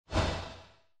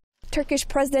Turkish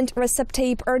President Recep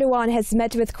Tayyip Erdogan has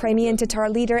met with Crimean Tatar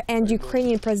leader and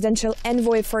Ukrainian presidential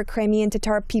envoy for Crimean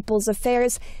Tatar People's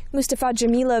affairs, Mustafa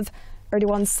Dzhemilev.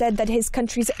 Erdogan said that his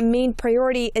country's main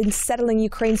priority in settling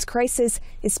Ukraine's crisis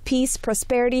is peace,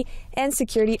 prosperity, and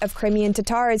security of Crimean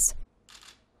Tatars.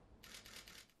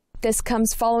 This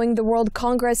comes following the World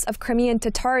Congress of Crimean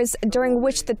Tatars, during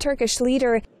which the Turkish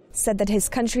leader said that his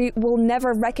country will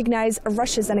never recognize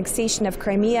Russia's annexation of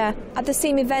Crimea. At the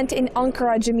same event in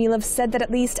Ankara, Dzhemilev said that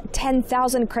at least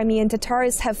 10,000 Crimean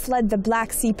Tatars have fled the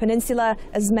Black Sea Peninsula.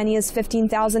 As many as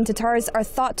 15,000 Tatars are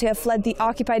thought to have fled the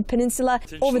occupied peninsula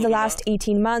over the last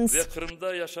 18 months.